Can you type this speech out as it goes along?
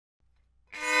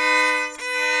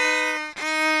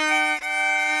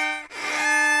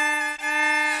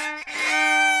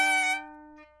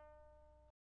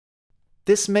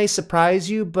This may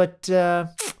surprise you, but I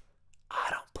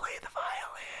don't play the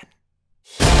violin.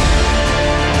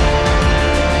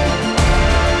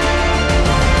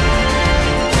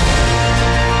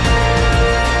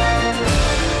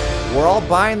 We're all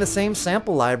buying the same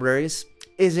sample libraries.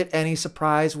 Is it any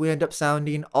surprise we end up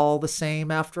sounding all the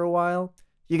same after a while?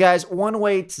 You guys, one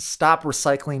way to stop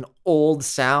recycling old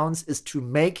sounds is to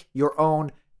make your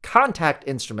own Kontakt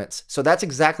Instruments. So that's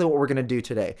exactly what we're going to do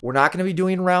today. We're not going to be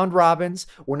doing round robins.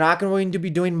 We're not going to be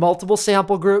doing multiple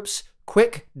sample groups.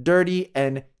 Quick, dirty,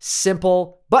 and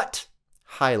simple, but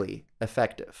highly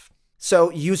effective.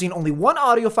 So using only one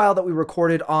audio file that we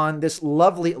recorded on this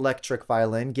lovely electric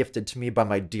violin gifted to me by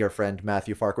my dear friend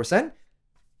Matthew Farquharson,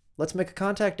 let's make a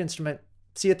Kontakt instrument.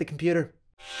 See you at the computer.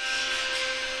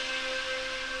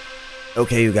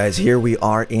 Okay, you guys, here we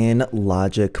are in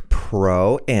Logic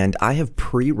Pro, and I have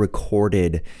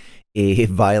pre-recorded a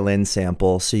violin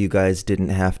sample so you guys didn't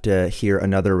have to hear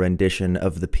another rendition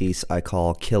of the piece I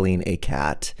call Killing a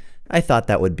Cat. I thought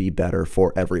that would be better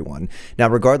for everyone. Now,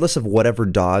 regardless of whatever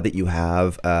DAW that you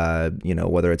have, you know,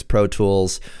 whether it's Pro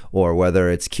Tools or whether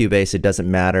it's Cubase, it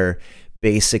doesn't matter.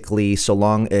 Basically, so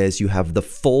long as you have the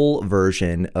full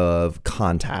version of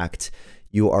Kontakt,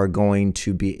 you are going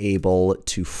to be able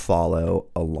to follow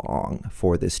along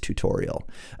for this tutorial.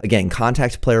 Again,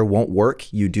 Kontakt Player won't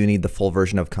work. You do need the full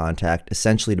version of Kontakt,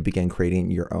 essentially to begin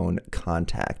creating your own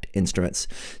Kontakt instruments.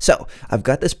 So I've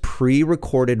got this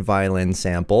pre-recorded violin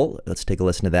sample. Let's take a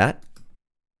listen to that.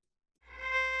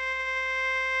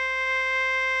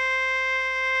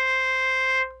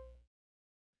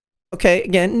 Okay,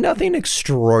 again, nothing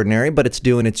extraordinary, but it's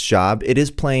doing its job. It is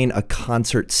playing a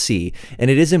concert C, and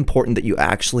it is important that you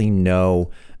actually know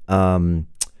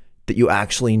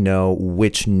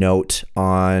which note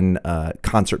on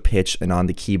concert pitch and on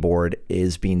the keyboard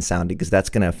is being sounded, because that's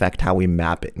going to affect how we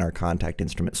map it in our Kontakt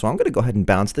instrument. So I'm going to go ahead and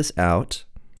bounce this out,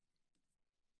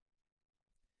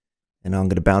 and I'm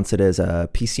going to bounce it as a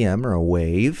PCM or a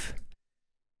wave.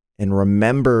 And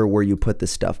remember where you put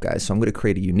this stuff, guys. So I'm going to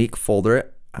create a unique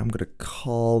folder. I'm going to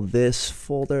call this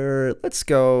folder, let's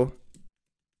go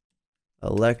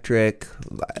electric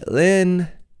violin.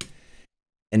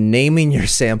 And naming your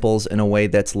samples in a way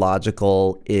that's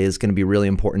logical is going to be really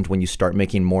important when you start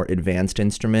making more advanced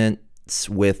instruments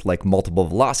with like multiple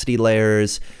velocity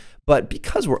layers. But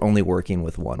because we're only working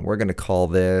with one, we're going to call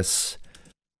this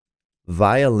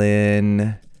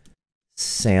violin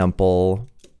sample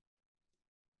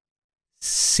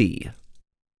C.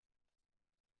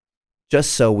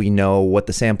 Just so we know what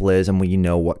the sample is and we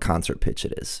know what concert pitch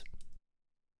it is.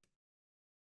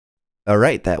 All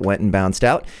right, that went and bounced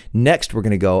out. Next, we're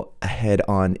going to go ahead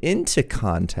on into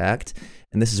Kontakt,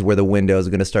 and this is where the window is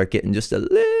going to start getting just a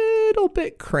little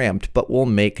bit cramped, but we'll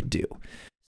make do.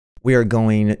 We are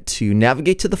going to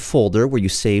navigate to the folder where you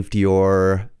saved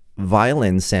your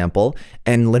violin sample,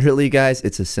 and literally, guys,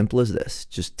 it's as simple as this.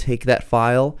 Just take that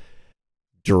file,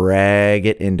 drag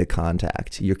it into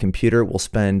Kontakt. Your computer will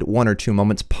spend 1 or 2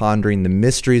 moments pondering the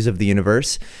mysteries of the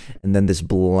universe, and then this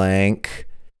blank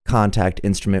Kontakt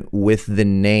instrument with the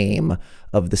name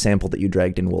of the sample that you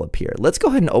dragged in will appear. Let's go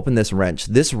ahead and open this wrench.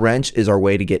 This wrench is our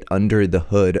way to get under the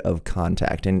hood of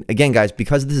Kontakt. And again, guys,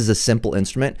 because this is a simple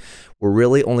instrument, we're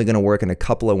really only going to work in a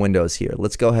couple of windows here.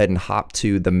 Let's go ahead and hop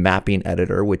to the mapping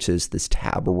editor, which is this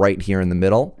tab right here in the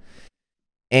middle.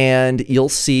 And you'll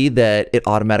see that it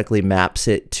automatically maps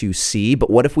it to C, but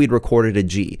what if we'd recorded a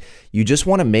G? You just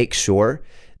want to make sure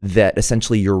that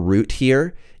essentially your root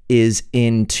here is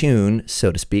in tune,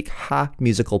 so to speak,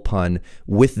 musical pun,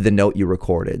 with the note you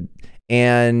recorded.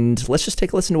 And let's just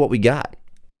take a listen to what we got.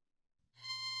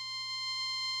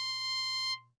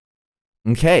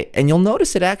 Okay, and you'll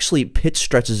notice it actually pitch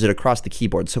stretches it across the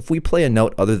keyboard. So if we play a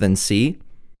note other than C,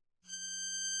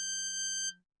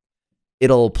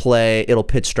 it'll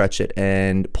pitch stretch it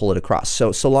and pull it across.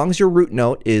 So long as your root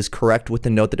note is correct with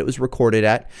the note that it was recorded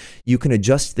at, you can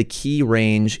adjust the key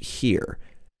range here.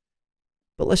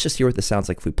 But let's just hear what this sounds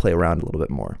like if we play around a little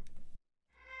bit more.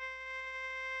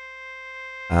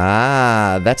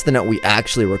 Ah, that's the note we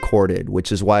actually recorded,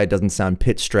 which is why it doesn't sound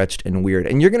pitch stretched and weird.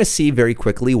 And you're going to see very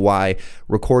quickly why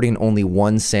recording only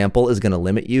one sample is going to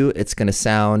limit you. It's going to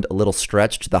sound a little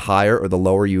stretched the higher or the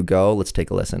lower you go. Let's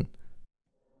take a listen.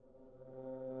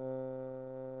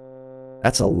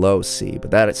 That's a low C, but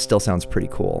that it still sounds pretty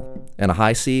cool. And a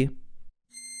high C?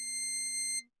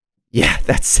 Yeah,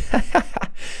 that's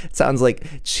it sounds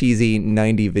like cheesy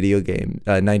 90s video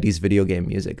game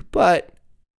music, but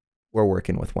we're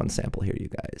working with one sample here, you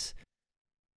guys.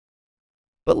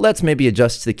 But let's maybe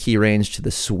adjust the key range to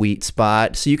the sweet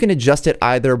spot. So you can adjust it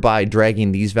either by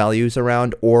dragging these values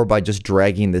around or by just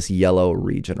dragging this yellow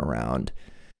region around.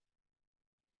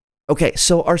 Okay,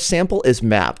 so our sample is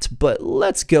mapped, but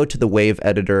let's go to the wave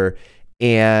editor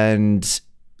and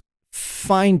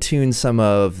fine-tune some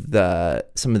of the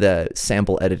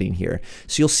sample editing here.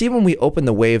 So you'll see when we open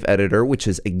the wave editor, which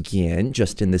is again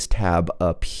just in this tab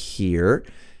up here,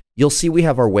 you'll see we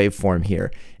have our waveform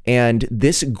here. And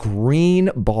this green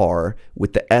bar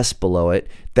with the S below it,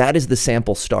 that is the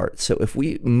sample start. So if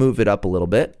we move it up a little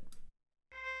bit,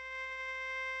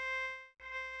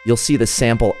 you'll see the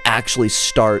sample actually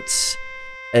starts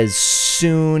as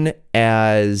soon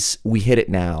as we hit it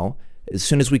now, as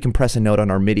soon as we can press a note on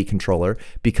our MIDI controller,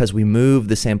 because we move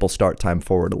the sample start time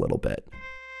forward a little bit.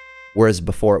 Whereas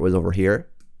before it was over here,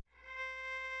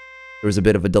 there was a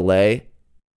bit of a delay.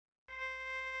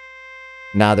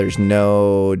 Now there's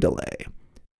no delay.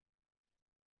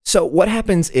 So what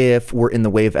happens if we're in the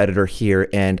wave editor here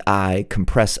and I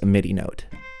compress a MIDI note?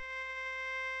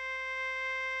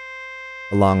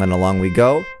 Along and along we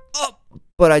go. Oh,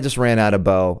 but I just ran out of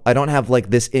bow. I don't have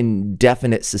like this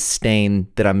indefinite sustain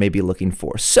that I'm maybe looking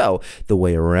for. So the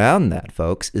way around that,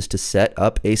 folks, is to set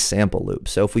up a sample loop.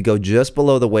 So if we go just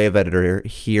below the wave editor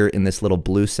here in this little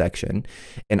blue section,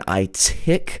 and I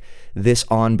tick this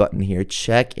on button here,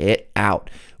 check it out.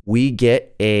 We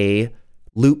get a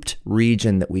looped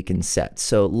region that we can set.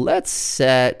 So let's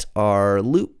set our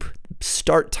loop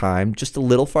start time just a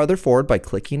little farther forward by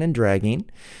clicking and dragging.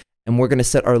 And we're going to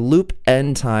set our loop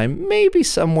end time maybe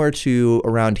somewhere to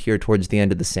around here towards the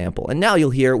end of the sample. And now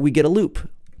you'll hear we get a loop.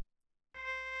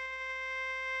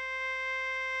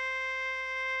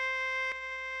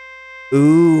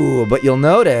 Ooh, but you'll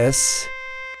notice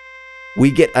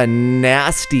we get a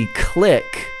nasty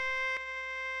click.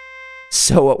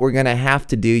 So what we're going to have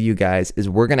to do, you guys, is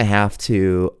we're going to have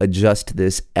to adjust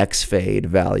this X fade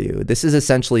value. This is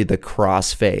essentially the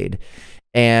crossfade.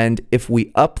 And if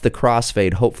we up the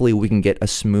crossfade, hopefully we can get a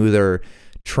smoother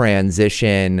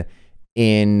transition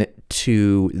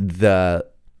into the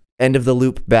end of the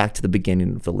loop back to the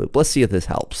beginning of the loop. Let's see if this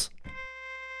helps.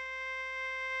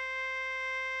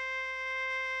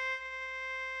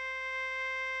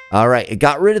 All right, it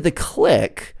got rid of the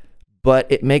click, but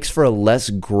it makes for a less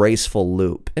graceful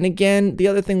loop. And again, the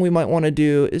other thing we might want to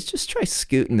do is just try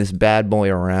scooting this bad boy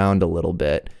around a little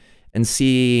bit and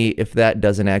see if that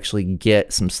doesn't actually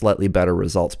get some slightly better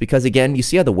results. Because again, you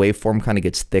see how the waveform kind of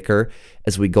gets thicker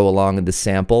as we go along in the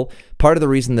sample. Part of the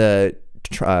reason the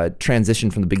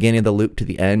transition from the beginning of the loop to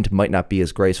the end might not be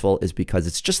as graceful is because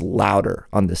it's just louder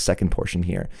on this second portion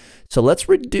here. So let's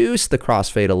reduce the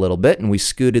crossfade a little bit, and we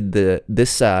scooted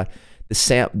this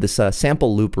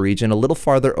sample loop region a little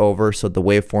farther over so the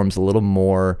waveform's a little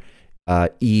more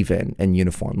even and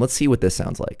uniform. Let's see what this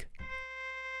sounds like.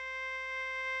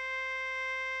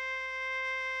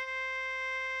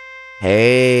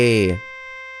 Hey,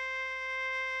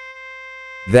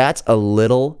 that's a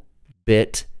little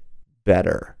bit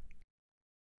better.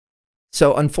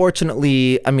 So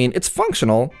unfortunately, I mean, it's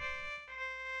functional.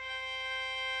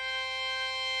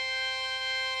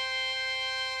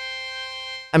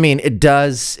 I mean, it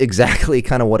does exactly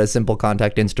kind of what a simple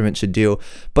Kontakt instrument should do,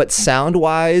 but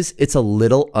sound-wise, it's a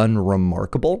little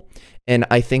unremarkable. And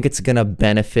I think it's going to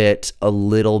benefit a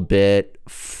little bit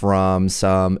from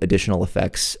some additional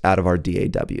effects out of our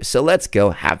DAW. So let's go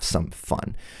have some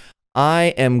fun.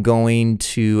 I am going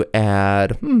to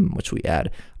add, what should we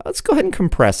add? Let's go ahead and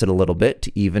compress it a little bit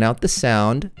to even out the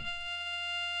sound.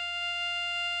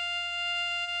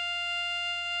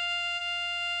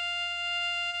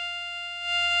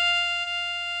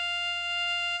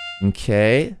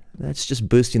 Okay, that's just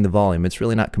boosting the volume. It's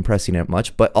really not compressing it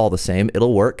much, but all the same,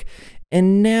 it'll work.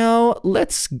 And now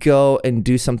let's go and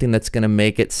do something that's going to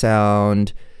make it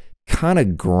sound kind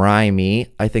of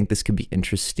grimy. I think this could be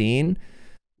interesting.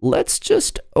 Let's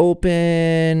just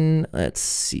open, let's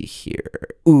see here.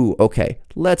 Ooh, okay.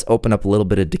 Let's open up a little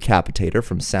bit of Decapitator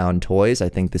from Sound Toys. I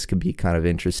think this could be kind of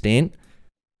interesting.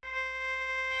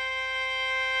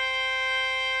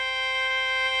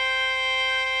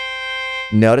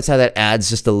 Notice how that adds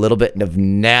just a little bit of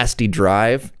nasty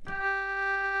drive.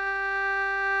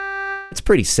 It's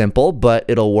pretty simple, but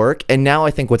it'll work. And now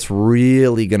I think what's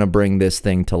really going to bring this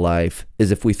thing to life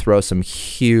is if we throw some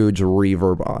huge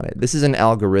reverb on it. This is an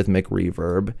algorithmic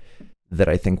reverb that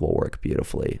I think will work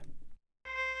beautifully.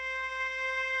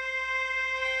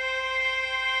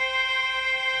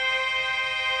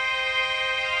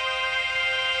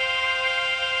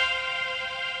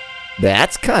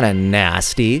 That's kind of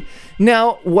nasty.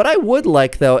 Now, what I would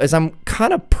like, though, is I'm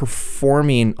kind of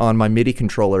performing on my MIDI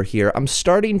controller here, I'm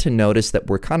starting to notice that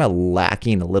we're kind of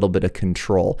lacking a little bit of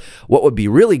control. What would be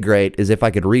really great is if I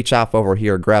could reach off over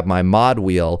here, grab my mod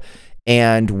wheel,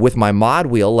 and with my mod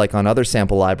wheel, like on other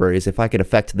sample libraries, if I could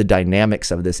affect the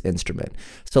dynamics of this instrument.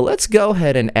 So let's go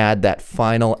ahead and add that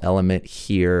final element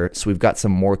here so we've got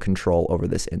some more control over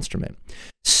this instrument.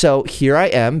 So here I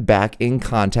am back in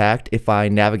Kontakt. If I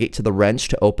navigate to the wrench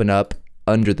to open up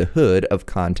under the hood of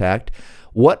Kontakt,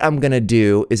 what I'm going to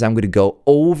do is I'm going to go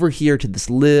over here to this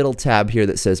little tab here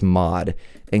that says Mod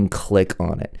and click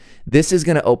on it. This is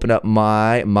going to open up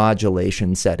my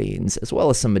modulation settings as well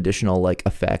as some additional like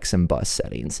effects and bus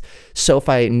settings. So if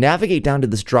I navigate down to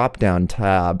this drop down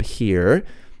tab here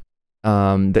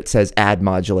that says Add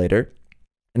Modulator,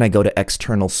 and I go to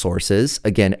external sources,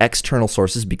 again external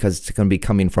sources because it's going to be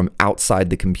coming from outside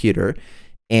the computer,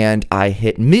 and I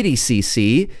hit MIDI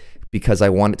CC because I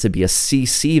want it to be a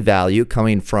CC value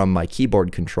coming from my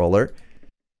keyboard controller.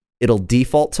 It'll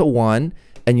default to 1,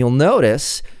 and you'll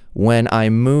notice when I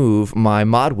move my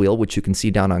mod wheel, which you can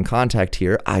see down on Kontakt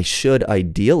here, I should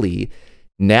ideally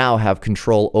now have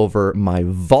control over my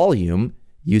volume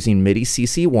using MIDI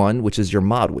CC1, which is your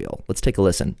mod wheel. Let's take a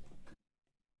listen.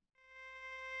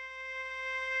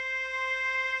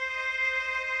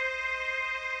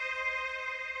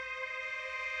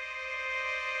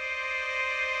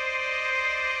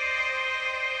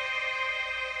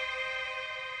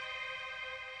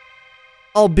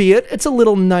 Albeit, it's a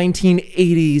little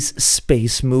 1980s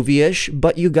space movie-ish,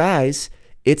 but you guys,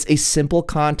 it's a simple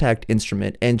Kontakt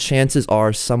instrument, and chances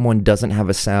are someone doesn't have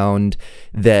a sound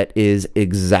that is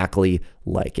exactly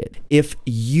like it. If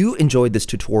you enjoyed this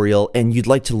tutorial and you'd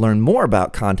like to learn more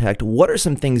about Kontakt, what are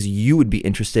some things you would be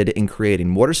interested in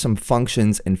creating? What are some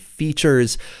functions and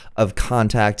features of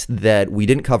Kontakt that we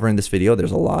didn't cover in this video,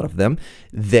 there's a lot of them,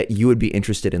 that you would be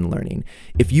interested in learning?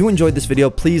 If you enjoyed this video,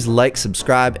 please like,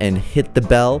 subscribe, and hit the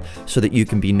bell so that you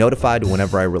can be notified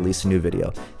whenever I release a new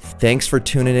video. Thanks for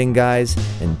tuning in, guys,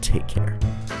 and take care.